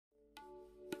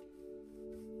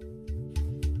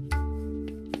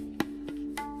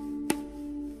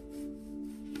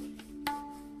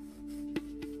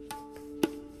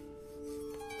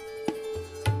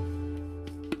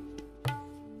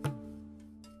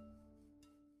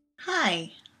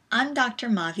Hi, I'm Dr.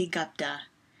 Mavi Gupta.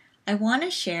 I want to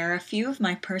share a few of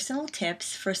my personal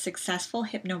tips for successful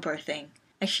hypnobirthing.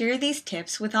 I share these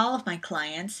tips with all of my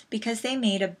clients because they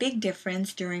made a big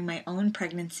difference during my own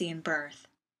pregnancy and birth.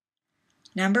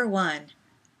 Number 1,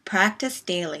 practice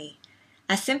daily.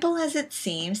 As simple as it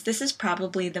seems, this is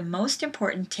probably the most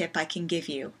important tip I can give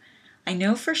you. I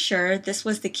know for sure this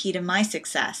was the key to my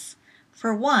success.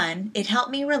 For one, it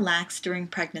helped me relax during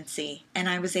pregnancy, and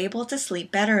I was able to sleep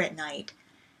better at night.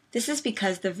 This is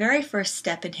because the very first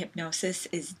step in hypnosis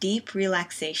is deep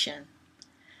relaxation.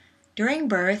 During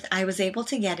birth, I was able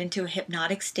to get into a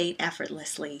hypnotic state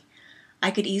effortlessly.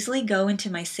 I could easily go into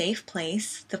my safe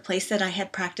place, the place that I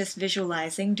had practiced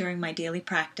visualizing during my daily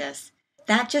practice.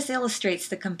 That just illustrates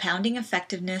the compounding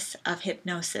effectiveness of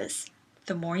hypnosis.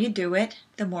 The more you do it,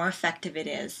 the more effective it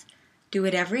is. Do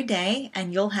it every day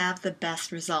and you'll have the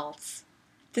best results.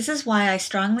 This is why I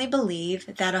strongly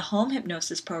believe that a home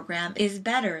hypnosis program is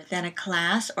better than a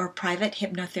class or private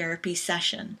hypnotherapy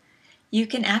session. You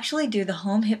can actually do the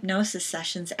home hypnosis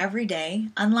sessions every day,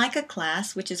 unlike a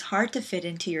class which is hard to fit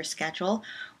into your schedule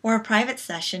or a private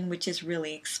session which is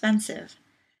really expensive.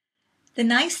 The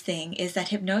nice thing is that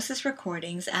hypnosis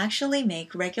recordings actually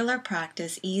make regular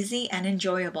practice easy and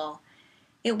enjoyable.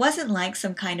 It wasn't like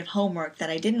some kind of homework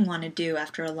that I didn't want to do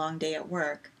after a long day at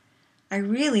work. I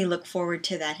really look forward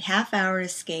to that half-hour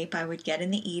escape I would get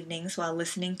in the evenings while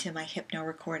listening to my hypno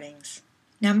recordings.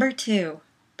 Number 2,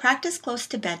 practice close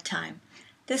to bedtime.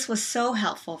 This was so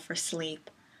helpful for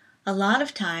sleep. A lot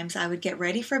of times I would get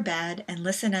ready for bed and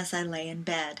listen as I lay in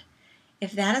bed.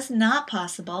 If that is not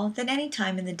possible, then any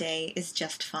time in the day is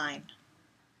just fine.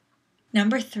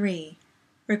 Number 3,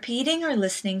 repeating or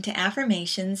listening to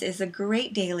affirmations is a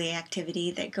great daily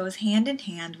activity that goes hand in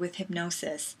hand with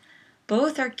hypnosis.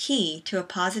 Both are key to a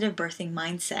positive birthing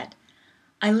mindset.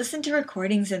 I listen to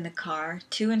recordings in the car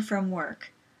to and from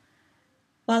work.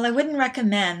 While I wouldn't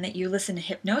recommend that you listen to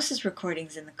hypnosis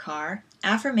recordings in the car,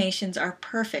 affirmations are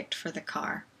perfect for the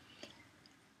car.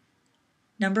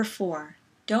 Number 4,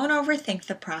 don't overthink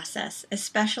the process,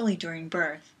 especially during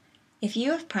birth. If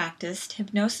you have practiced,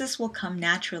 hypnosis will come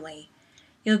naturally.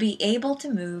 You'll be able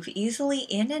to move easily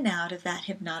in and out of that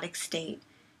hypnotic state.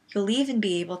 You'll even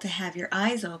be able to have your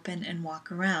eyes open and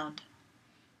walk around.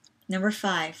 Number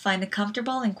 5, find a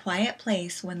comfortable and quiet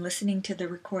place when listening to the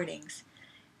recordings.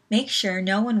 Make sure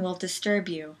no one will disturb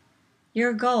you.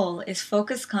 Your goal is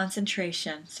focused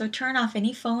concentration, so turn off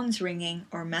any phones ringing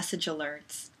or message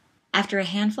alerts. After a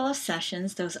handful of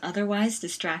sessions, those otherwise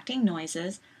distracting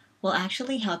noises will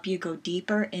actually help you go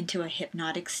deeper into a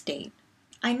hypnotic state.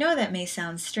 I know that may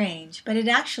sound strange, but it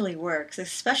actually works,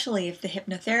 especially if the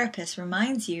hypnotherapist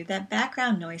reminds you that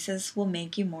background noises will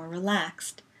make you more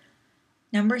relaxed.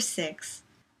 Number 6,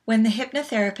 when the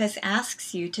hypnotherapist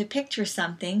asks you to picture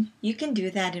something, you can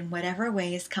do that in whatever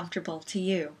way is comfortable to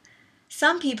you.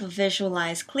 Some people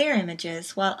visualize clear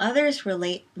images, while others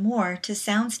relate more to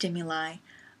sound stimuli.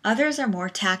 Others are more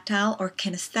tactile or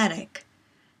kinesthetic.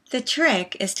 The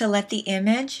trick is to let the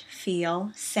image,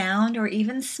 feel, sound, or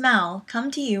even smell come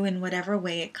to you in whatever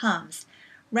way it comes,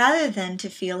 rather than to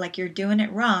feel like you're doing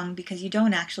it wrong because you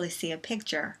don't actually see a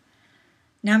picture.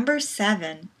 Number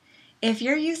 7, if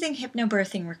you're using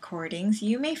hypnobirthing recordings,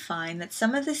 you may find that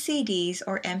some of the CDs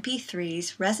or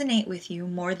MP3s resonate with you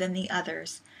more than the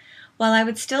others. While I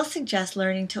would still suggest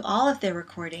learning to all of their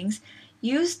recordings,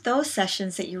 use those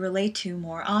sessions that you relate to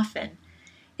more often.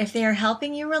 If they are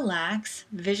helping you relax,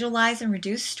 visualize, and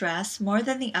reduce stress more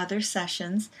than the other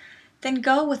sessions, then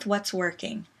go with what's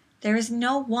working. There is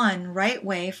no one right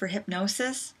way for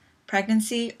hypnosis,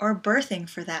 pregnancy, or birthing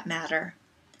for that matter.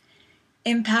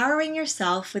 Empowering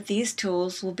yourself with these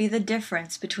tools will be the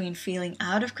difference between feeling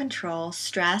out of control,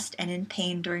 stressed, and in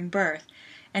pain during birth,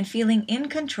 and feeling in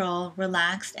control,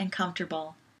 relaxed, and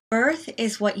comfortable. Birth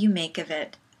is what you make of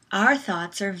it. Our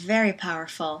thoughts are very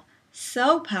powerful.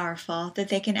 So powerful that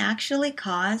they can actually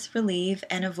cause, relieve,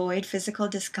 and avoid physical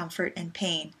discomfort and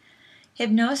pain.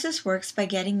 Hypnosis works by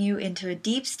getting you into a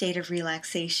deep state of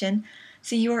relaxation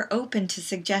so you are open to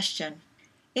suggestion.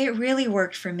 It really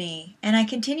worked for me, and I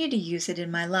continue to use it in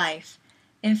my life.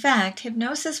 In fact,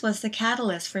 hypnosis was the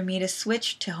catalyst for me to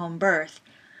switch to home birth.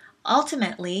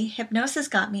 Ultimately, hypnosis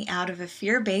got me out of a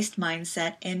fear-based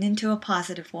mindset and into a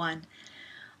positive one.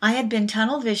 I had been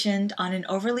tunnel visioned on an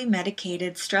overly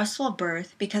medicated, stressful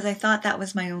birth because I thought that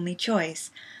was my only choice.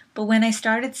 But when I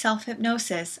started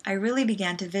self-hypnosis, I really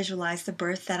began to visualize the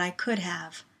birth that I could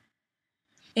have.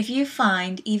 If you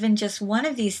find even just one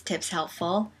of these tips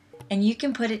helpful, and you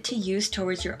can put it to use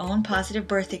towards your own positive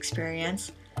birth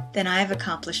experience, then I have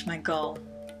accomplished my goal.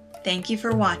 Thank you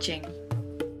for watching.